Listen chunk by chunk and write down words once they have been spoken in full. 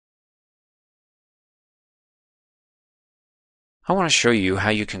I want to show you how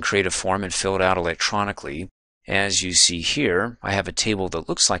you can create a form and fill it out electronically. As you see here, I have a table that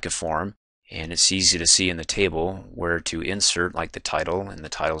looks like a form, and it's easy to see in the table where to insert, like the title in the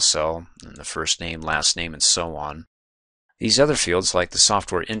title cell, and the first name, last name, and so on. These other fields, like the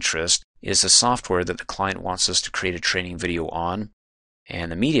software interest, is the software that the client wants us to create a training video on.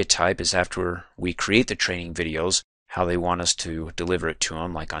 And the media type is after we create the training videos, how they want us to deliver it to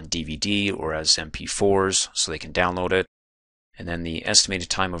them, like on DVD or as MP4s, so they can download it. And then the estimated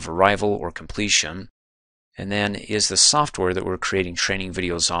time of arrival or completion. And then is the software that we're creating training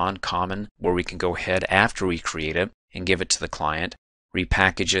videos on common, where we can go ahead after we create it and give it to the client,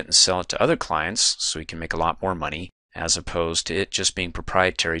 repackage it and sell it to other clients so we can make a lot more money, as opposed to it just being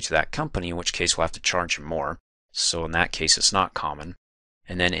proprietary to that company, in which case we'll have to charge them more. So in that case it's not common.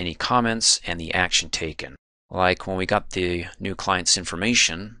 And then any comments and the action taken. Like when we got the new client's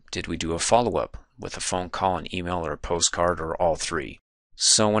information, did we do a follow-up with a phone call, an email, or a postcard, or all three?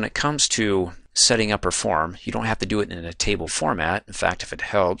 So when it comes to setting up our form, you don't have to do it in a table format. In fact, if it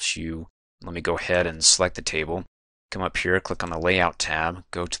helps, let me go ahead and select the table, come up here, click on the Layout tab,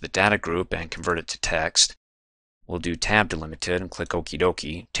 go to the Data group and convert it to text. We'll do Tab Delimited and click Okie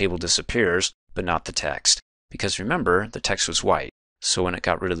dokie. Table disappears, but not the text. Because remember, the text was white. So when it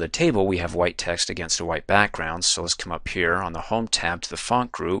got rid of the table, we have white text against a white background. So let's come up here on the Home tab to the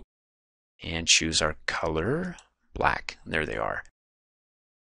Font group and choose our color, black. There they are.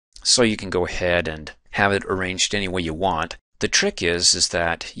 So you can go ahead and have it arranged any way you want. The trick is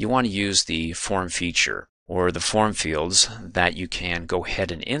that you want to use the form feature or the form fields that you can go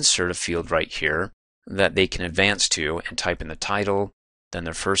ahead and insert a field right here that they can advance to and type in the title, then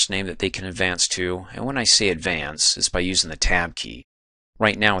their first name that they can advance to. And when I say advance, it's by using the tab key.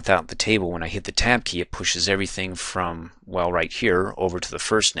 Right now without the table, when I hit the tab key, it pushes everything from, well, right here over to the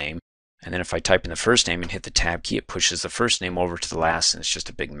first name. And then if I type in the first name and hit the tab key, it pushes the first name over to the last, and it's just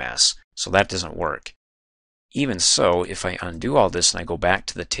a big mess. So that doesn't work. Even so, if I undo all this and I go back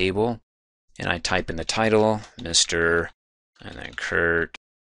to the table and I type in the title, Mr. and then Kurt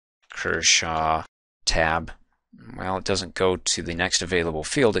Kershaw, tab, well, it doesn't go to the next available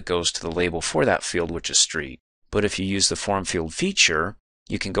field. It goes to the label for that field, which is street. But if you use the form field feature,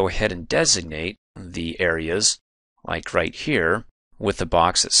 you can go ahead and designate the areas, like right here, with the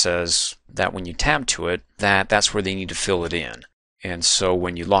box that says that when you tab to it, that's where they need to fill it in. And so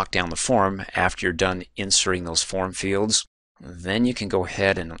when you lock down the form, after you're done inserting those form fields, then you can go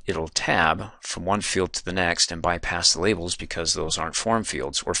ahead and it'll tab from one field to the next and bypass the labels because those aren't form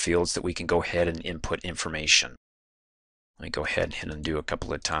fields or fields that we can go ahead and input information. Let me go ahead and hit undo a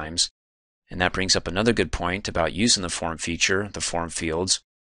couple of times. And that brings up another good point about using the form feature, the form fields,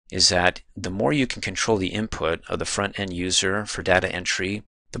 is that the more you can control the input of the front-end user for data entry,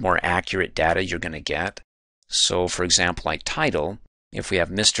 the more accurate data you're going to get. So for example, like title, if we have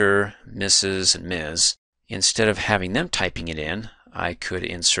Mr., Mrs., and Ms., instead of having them typing it in, I could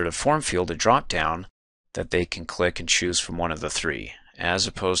insert a form field, a drop-down, that they can click and choose from one of the three, as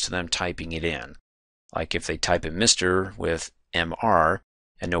opposed to them typing it in. Like if they type in Mr. with MR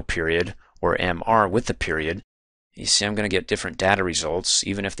and no period, or MR with the period, you see I'm going to get different data results,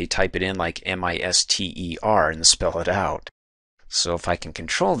 even if they type it in like MISTER and spell it out. So if I can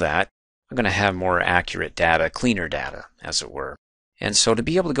control that, I'm going to have more accurate data, cleaner data, as it were. And so to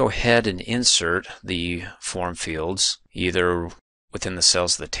be able to go ahead and insert the form fields, either within the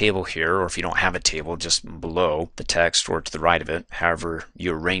cells of the table here, or if you don't have a table, just below the text or to the right of it, however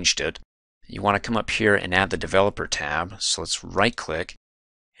you arranged it, you want to come up here and add the Developer tab. So let's right-click.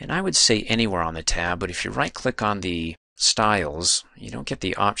 And I would say anywhere on the tab, but if you right-click on the styles, you don't get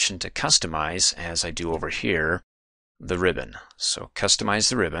the option to customize, as I do over here, the ribbon. So customize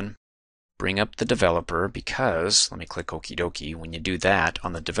the ribbon, bring up the developer, because, let me click Okie dokie, when you do that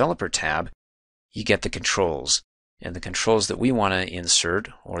on the Developer tab, you get the controls. And the controls that we want to insert,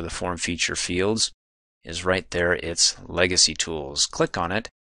 or the form feature fields, is right there. It's Legacy Tools. Click on it.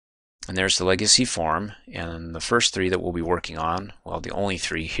 And there's the legacy form, and the first three that we'll be working on, well, the only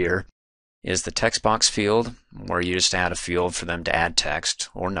three here, is the text box field, where you just add a field for them to add text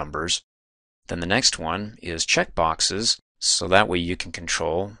or numbers. Then the next one is checkboxes, so that way you can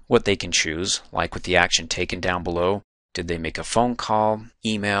control what they can choose, like with the action taken down below. Did they make a phone call,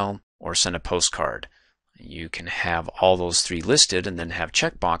 email, or send a postcard? You can have all those three listed and then have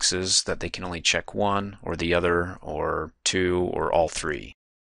checkboxes that they can only check one or the other or two or all three.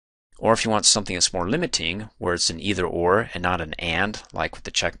 Or if you want something that's more limiting, where it's an either or and not an and, like with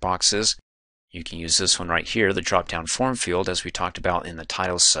the checkboxes, you can use this one right here, the drop-down form field, as we talked about in the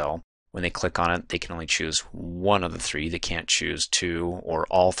title cell. When they click on it, they can only choose one of the three. They can't choose two or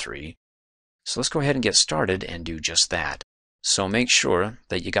all three. So let's go ahead and get started and do just that. So make sure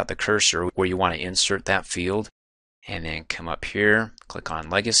that you got the cursor where you want to insert that field, and then come up here, click on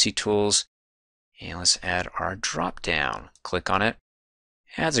Legacy Tools, and let's add our drop down. Click on it.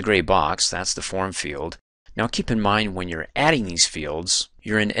 Adds a gray box, that's the form field. Now keep in mind when you're adding these fields,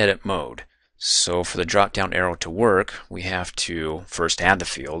 you're in edit mode. So for the drop down arrow to work, we have to first add the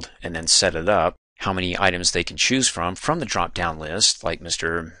field and then set it up, how many items they can choose from the drop down list, like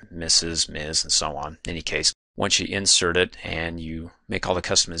Mr., Mrs., Ms., and so on. In any case, once you insert it and you make all the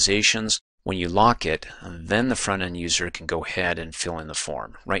customizations, when you lock it, then the front end user can go ahead and fill in the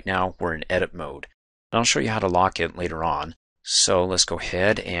form. Right now we're in edit mode. And I'll show you how to lock it later on. So let's go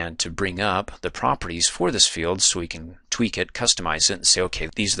ahead and to bring up the properties for this field so we can tweak it, customize it, and say, okay,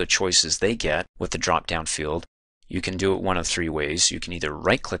 these are the choices they get with the drop-down field. You can do it one of three ways. You can either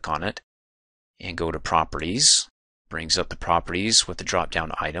right-click on it and go to Properties, brings up the properties with the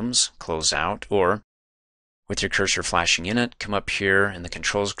drop-down items, close out, or with your cursor flashing in it, come up here in the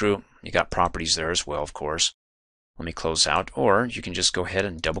Controls group. You got Properties there as well, of course. Let me close out, or you can just go ahead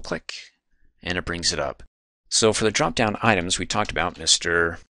and double-click, and it brings it up. So for the drop-down items, we talked about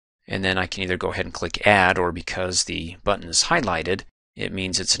Mr., and then I can either go ahead and click Add, or because the button is highlighted, it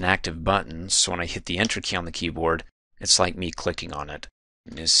means it's an active button. So when I hit the Enter key on the keyboard, it's like me clicking on it.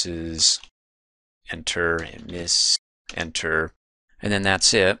 Mrs., Enter, and Miss, Enter, and then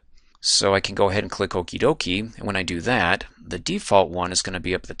that's it. So I can go ahead and click Okie dokie, and when I do that, the default one is going to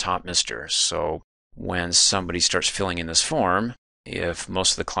be up at the top, Mr. So when somebody starts filling in this form, if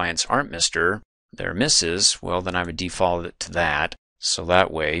most of the clients aren't Mr., they're Mrs., well then I would default it to that, so that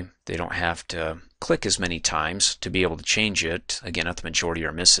way they don't have to click as many times to be able to change it. Again, if the majority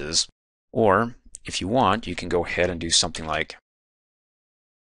are Mrs. Or if you want, you can go ahead and do something like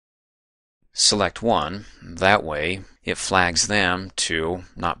select one. That way it flags them to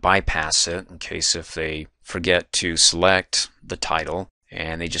not bypass it in case if they forget to select the title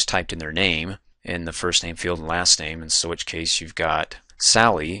and they just typed in their name in the first name field and last name, in which case you've got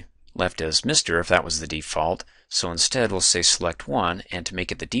Sally left as Mr. if that was the default. So instead we'll say select one, and to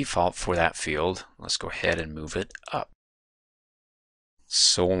make it the default for that field, let's go ahead and move it up.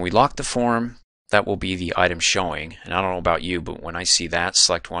 So when we lock the form, that will be the item showing. And I don't know about you, but when I see that,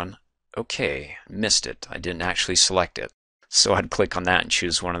 select one, okay, missed it. I didn't actually select it. So I'd click on that and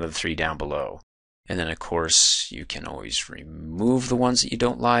choose one of the three down below. And then of course you can always remove the ones that you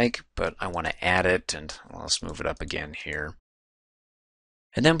don't like, but I want to add it, and well, let's move it up again here.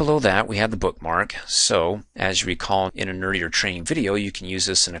 And then below that we have the bookmark. So as you recall in an earlier training video, you can use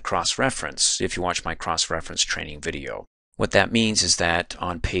this in a cross-reference if you watch my cross-reference training video. What that means is that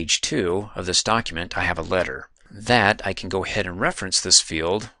on page 2 of this document I have a letter. That I can go ahead and reference this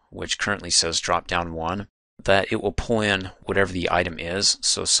field, which currently says drop down 1, that it will pull in whatever the item is.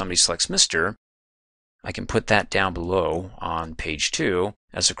 So if somebody selects Mr., I can put that down below on page 2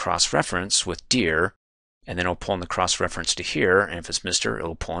 as a cross-reference with dear, and then it'll pull in the cross-reference to here, and if it's Mr.,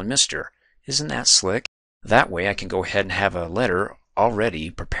 it'll pull in Mr. Isn't that slick? That way I can go ahead and have a letter already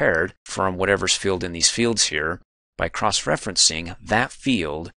prepared from whatever's filled in these fields here by cross-referencing that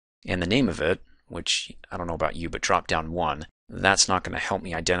field and the name of it, which I don't know about you, but drop down 1. That's not going to help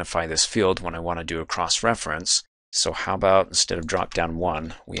me identify this field when I want to do a cross-reference. So how about instead of drop down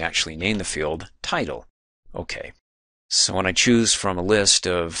 1, we actually name the field title. Okay. So when I choose from a list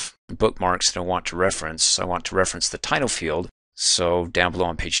of bookmarks that I want to reference the title field. So down below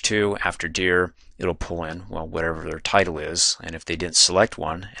on page 2, after dear, it'll pull in, well, whatever their title is. And if they didn't select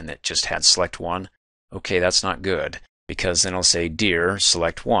one and it just had select one, okay, that's not good, because then it'll say dear,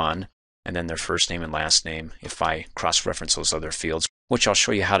 select one, and then their first name and last name if I cross-reference those other fields, which I'll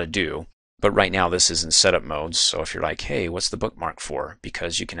show you how to do. But right now this is in setup mode, so if you're like, hey, what's the bookmark for?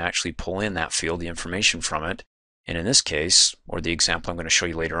 Because you can actually pull in that field, the information from it, and in this case, or the example I'm going to show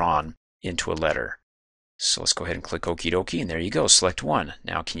you later on, into a letter. So let's go ahead and click Okie dokie, and there you go, select one.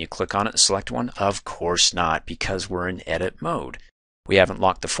 Now can you click on it and select one? Of course not, because we're in edit mode. We haven't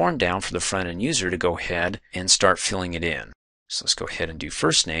locked the form down for the front end user to go ahead and start filling it in. So let's go ahead and do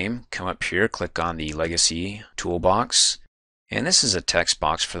first name, come up here, click on the Legacy toolbox, and this is a text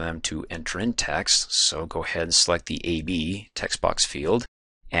box for them to enter in text, so go ahead and select the AB text box field,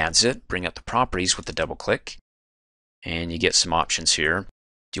 adds it, bring up the properties with the double click, and you get some options here.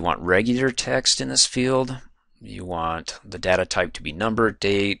 Do you want regular text in this field? You want the data type to be number,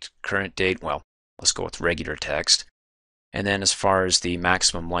 date, current date? Well, let's go with regular text. And then as far as the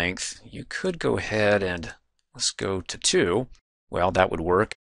maximum length, you could go ahead and let's go to 2. Well, that would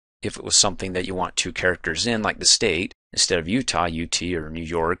work if it was something that you want 2 characters in, like the state, instead of Utah, UT, or New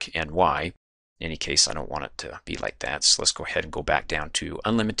York, NY. In any case, I don't want it to be like that, so let's go ahead and go back down to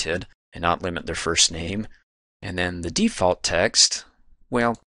unlimited and not limit their first name. And then the default text,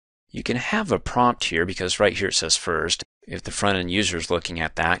 well, you can have a prompt here because right here it says first. If the front end user is looking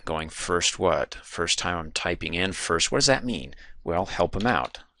at that going first what? First time I'm typing in first, what does that mean? Well, help them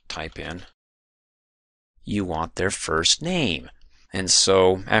out. Type in, you want their first name. And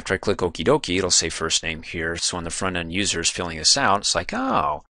so after I click okie dokie, it'll say first name here. So when the front end user is filling this out, it's like,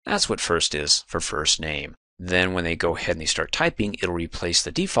 oh, that's what first is for first name. Then when they go ahead and they start typing, it'll replace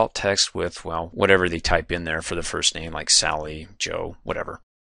the default text with, well, whatever they type in there for the first name, like Sally, Joe, whatever.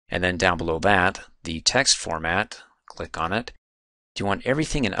 And then down below that, the text format, click on it. Do you want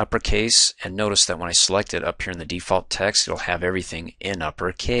everything in uppercase? And notice that when I select it up here in the default text, it'll have everything in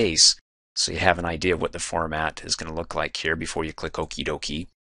uppercase. So you have an idea of what the format is going to look like here before you click okie dokie.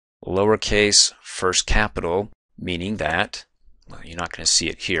 Lowercase, first capital, meaning that, well, you're not going to see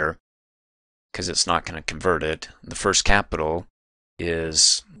it here because it's not going to convert it. The first capital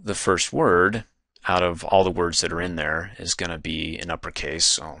is the first word out of all the words that are in there is going to be in uppercase.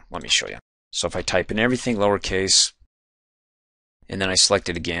 So let me show you. So if I type in everything lowercase, and then I select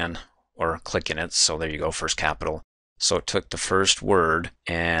it again, or click in it, so there you go, first capital. So it took the first word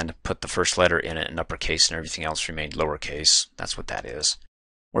and put the first letter in it in uppercase and everything else remained lowercase. That's what that is.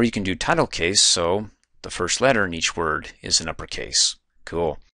 Or you can do title case, so the first letter in each word is in uppercase.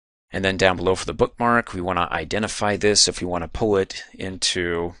 Cool. And then down below for the bookmark, we want to identify this if we want to pull it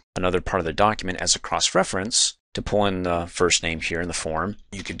into another part of the document as a cross-reference. To pull in the first name here in the form,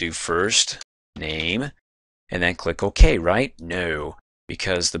 you could do first name and then click OK, right? No,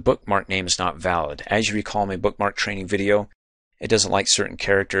 because the bookmark name is not valid. As you recall in my bookmark training video, it doesn't like certain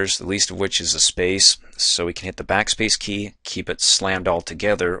characters, the least of which is a space. So we can hit the backspace key, keep it slammed all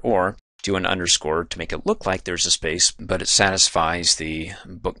together, or do an underscore to make it look like there's a space, but it satisfies the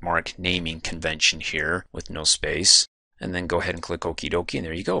bookmark naming convention here with no space. And then go ahead and click okie dokie, and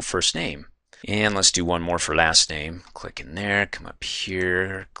there you go, first name. And let's do one more for last name. Click in there, come up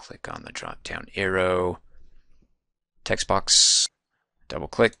here, click on the drop down arrow, text box, double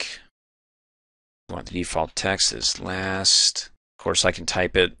click. We want the default text as last. Of course, I can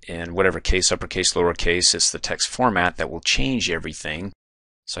type it in whatever case, uppercase, lowercase. It's the text format that will change everything.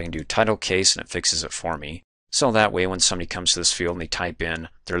 So I can do title case and it fixes it for me. So that way when somebody comes to this field and they type in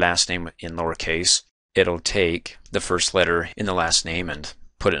their last name in lowercase, it'll take the first letter in the last name and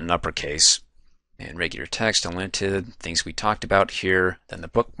put it in uppercase. And regular text, unlimited, things we talked about here. Then the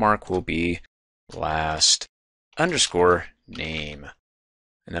bookmark will be last underscore name.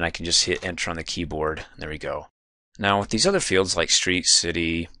 And then I can just hit enter on the keyboard. And there we go. Now with these other fields like street,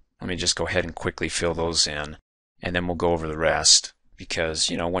 city, let me just go ahead and quickly fill those in. And then we'll go over the rest. Because,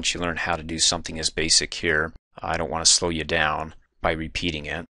 you know, once you learn how to do something as basic here, I don't want to slow you down by repeating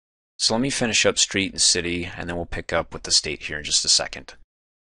it. So let me finish up street and city, and then we'll pick up with the state here in just a second.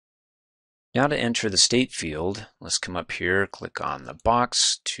 Now to enter the state field, let's come up here, click on the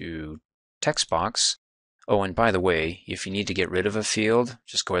box to text box. Oh, and by the way, if you need to get rid of a field,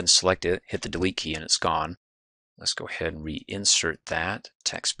 just go ahead and select it, hit the delete key, and it's gone. Let's go ahead and reinsert that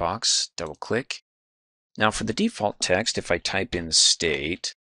text box, double click. Now for the default text, if I type in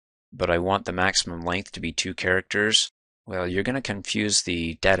state, but I want the maximum length to be 2 characters, well, you're going to confuse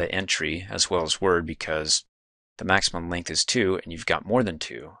the data entry as well as Word because the maximum length is 2 and you've got more than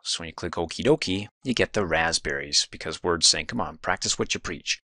 2. So when you click okie dokie, you get the raspberries because Word's saying, come on, practice what you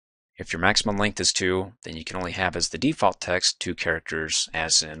preach. If your maximum length is 2, then you can only have as the default text 2 characters,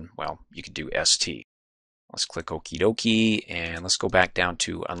 as in, well, you could do ST. Let's click okie dokie and let's go back down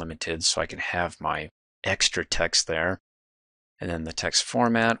to unlimited so I can have my extra text there. And then the text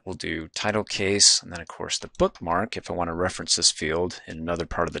format, we'll do title case, and then of course the bookmark if I want to reference this field in another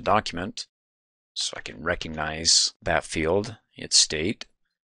part of the document. So I can recognize that field, hit state,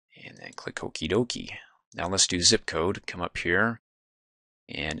 and then click okie dokie. Now let's do zip code, come up here,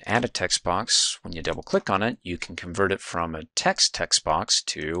 and add a text box. When you double click on it, you can convert it from a text box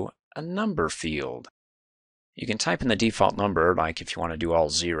to a number field. You can type in the default number, like if you want to do all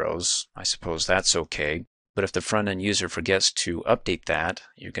zeros. I suppose that's okay. But if the front-end user forgets to update that,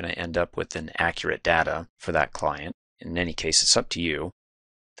 you're going to end up with inaccurate data for that client. In any case, it's up to you.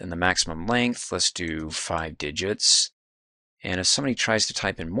 Then the maximum length, let's do 5 digits. And if somebody tries to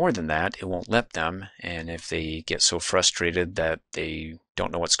type in more than that, it won't let them. And if they get so frustrated that they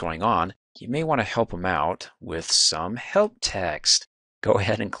don't know what's going on, you may want to help them out with some help text. Go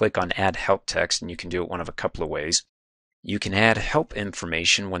ahead and click on Add Help Text, and you can do it one of a couple of ways. You can add help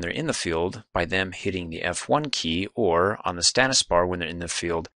information when they're in the field by them hitting the F1 key, or on the status bar when they're in the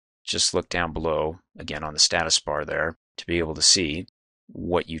field, just look down below, again on the status bar there, to be able to see.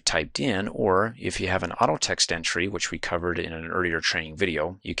 what you typed in, or if you have an auto text entry, which we covered in an earlier training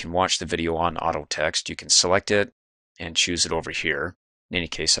video, you can watch the video on auto text. You can select it and choose it over here. In any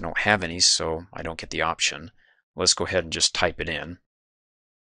case, I don't have any, so I don't get the option. Let's go ahead and just type it in.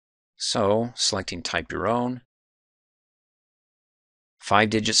 So, selecting type your own. 5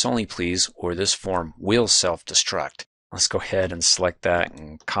 digits only, please, or this form will self-destruct. Let's go ahead and select that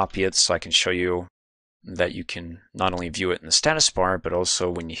and copy it so I can show you that you can not only view it in the status bar, but also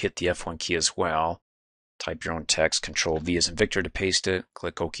when you hit the F1 key as well. Type your own text, Control V as in Victor to paste it,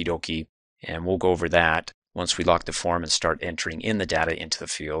 click Okie dokie, and we'll go over that once we lock the form and start entering in the data into the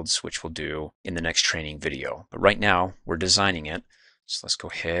fields, which we'll do in the next training video. But right now, we're designing it. So let's go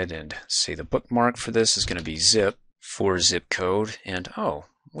ahead and say the bookmark for this is going to be zip for zip code, and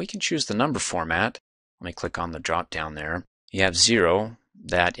we can choose the number format. Let me click on the drop down there. You have 0,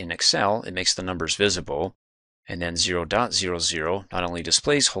 that in Excel, it makes the numbers visible, and then 0.00 not only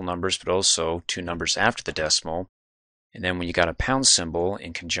displays whole numbers, but also 2 numbers after the decimal. And then when you got a pound symbol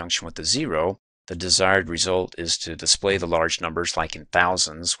in conjunction with the 0, the desired result is to display the large numbers like in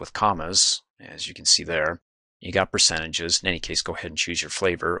thousands with commas, as you can see there. You got percentages. In any case, go ahead and choose your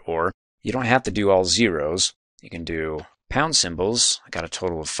flavor, or you don't have to do all zeros. You can do pound symbols. I got a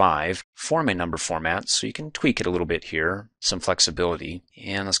total of 5. Form a number format, so you can tweak it a little bit here, some flexibility.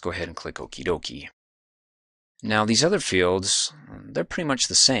 And let's go ahead and click Okie dokie. Now these other fields, they're pretty much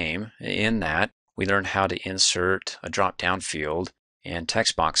the same in that we learned how to insert a drop-down field and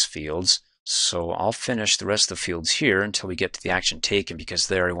text box fields. So I'll finish the rest of the fields here until we get to the action taken, because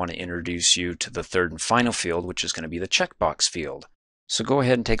there I want to introduce you to the third and final field, which is going to be the checkbox field. So go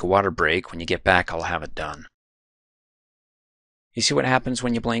ahead and take a water break. When you get back, I'll have it done. You see what happens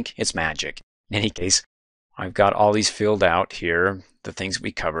when you blink? It's magic. In any case, I've got all these filled out here, the things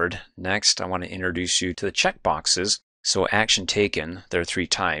we covered. Next, I want to introduce you to the checkboxes. So action taken, there are 3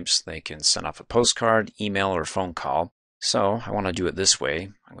 types. They can send off a postcard, email, or phone call. So I want to do it this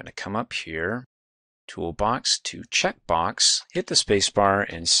way. I'm going to come up here, toolbox to checkbox, hit the spacebar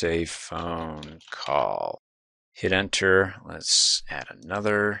and say phone call. Hit enter. Let's add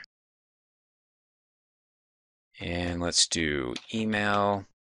another. And let's do email.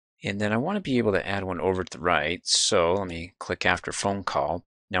 And then I want to be able to add one over to the right. So let me click after phone call.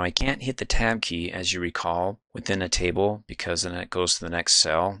 Now I can't hit the tab key, as you recall, within a table, because then it goes to the next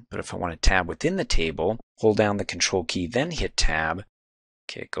cell. But if I want to tab within the table, hold down the control key, then hit tab.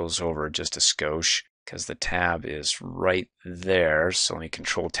 Okay, it goes over just a skosh because the tab is right there. So let me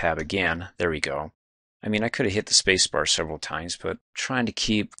control tab again. There we go. I mean, I could have hit the spacebar several times, but trying to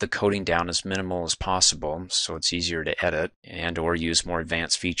keep the coding down as minimal as possible so it's easier to edit and or use more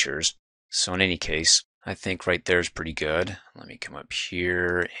advanced features. So in any case, I think right there is pretty good. Let me come up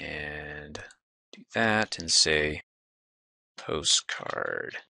here and do that and say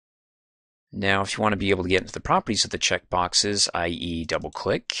postcard. Now, if you want to be able to get into the properties of the checkboxes, i.e. double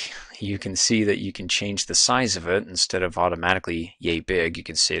click, you can see that you can change the size of it. Instead of automatically yay big, you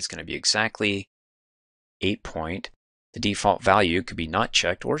can say it's going to be exactly 8 point. The default value could be not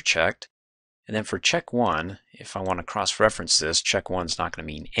checked or checked. And then for check 1, if I want to cross-reference this, check 1 is not going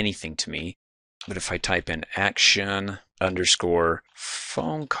to mean anything to me. But if I type in action underscore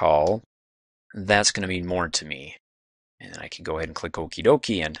phone call, that's going to mean more to me. And then I can go ahead and click Okie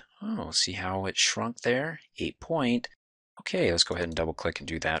dokie and, see how it shrunk there? 8 point. Okay, let's go ahead and double click and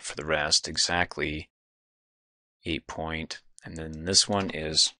do that for the rest. Exactly 8 point. And then this one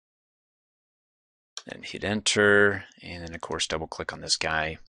is, then hit enter. And then of course double click on this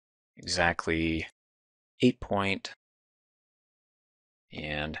guy. Exactly 8 point.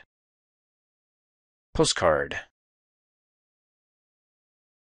 And postcard.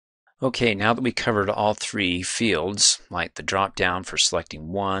 Okay, now that we covered all 3 fields, like the drop down for selecting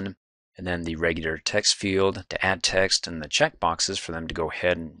one, and then the regular text field to add text, and the checkboxes for them to go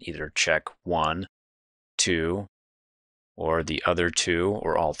ahead and either check 1, 2, or the other 2,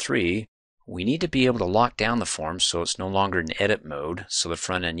 or all 3, we need to be able to lock down the form so it's no longer in edit mode, so the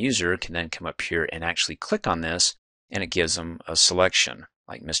front-end user can then come up here and actually click on this, and it gives them a selection,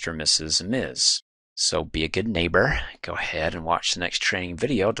 like Mr., Mrs., and Ms. So be a good neighbor. Go ahead and watch the next training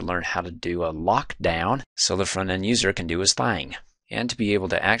video to learn how to do a lockdown so the front-end user can do his thing, and to be able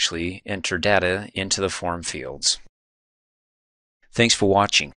to actually enter data into the form fields. Thanks for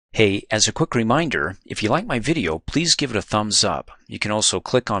watching. Hey, as a quick reminder, if you like my video, please give it a thumbs up. You can also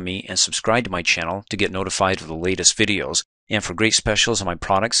click on me and subscribe to my channel to get notified of the latest videos. And for great specials on my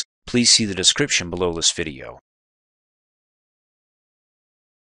products, please see the description below this video.